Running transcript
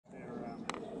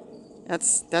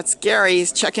That's Gary.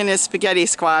 He's checking his spaghetti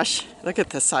squash. Look at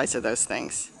the size of those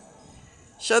things.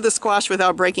 Show the squash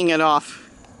without breaking it off.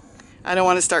 I don't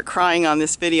want to start crying on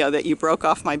this video that you broke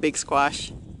off my big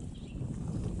squash.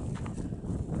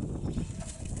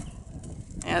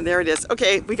 And there it is.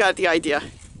 Okay, we got the idea.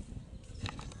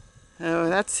 Oh,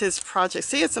 that's his project.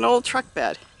 See, it's an old truck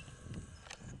bed.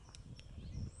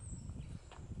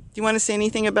 Do you want to say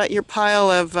anything about your pile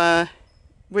of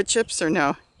wood chips or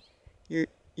no?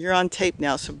 You're on tape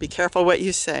now, so be careful what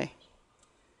you say.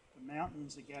 The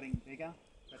mountains are getting bigger,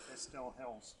 but they're still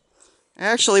hills.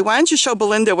 Actually, why don't you show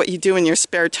Belinda what you do in your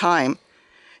spare time?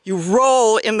 You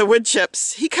roll in the wood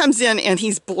chips. He comes in and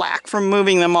he's black from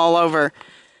moving them all over.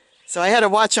 So I had to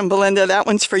watch him, Belinda. That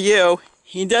one's for you.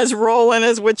 He does roll in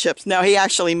his wood chips. No, he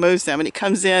actually moves them, and he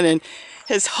comes in and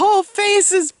his whole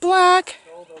face is black.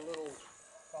 All the little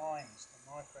fines, the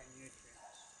micronutrients,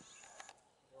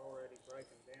 are already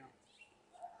breaking down.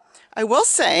 I will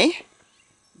say,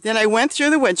 then I went through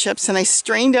the wood chips and I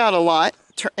strained out a lot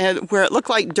where it looked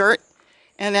like dirt.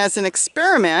 And as an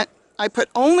experiment, I put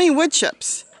only wood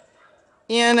chips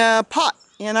in a pot,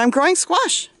 and I'm growing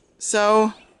squash.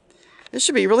 So this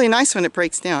should be really nice when it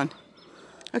breaks down.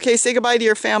 Okay, say goodbye to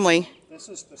your family. This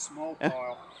is the small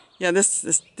pile. Yeah, this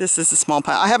is the small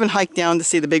pile. I haven't hiked down to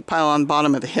see the big pile on the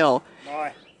bottom of the hill.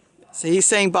 Bye. So he's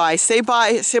saying bye. Say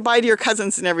bye. Say bye to your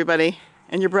cousins and everybody,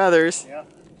 and your brothers. Yeah.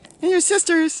 And your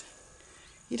sisters.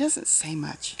 He doesn't say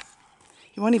much.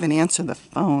 He won't even answer the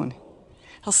phone.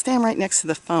 He'll stand right next to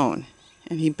the phone,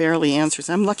 and he barely answers.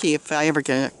 I'm lucky if I ever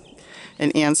get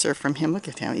an answer from him. Look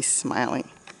at him. He's smiling.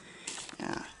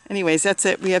 Yeah. Anyways, that's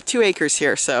it. We have 2 acres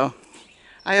here, so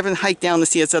I haven't hiked down to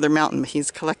see his other mountain. He's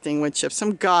collecting wood chips.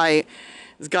 Some guy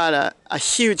has got a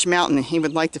huge mountain, and he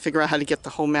would like to figure out how to get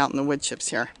the whole mountain of wood chips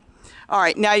here. All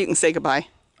right, now you can say goodbye.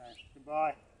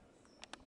 Goodbye.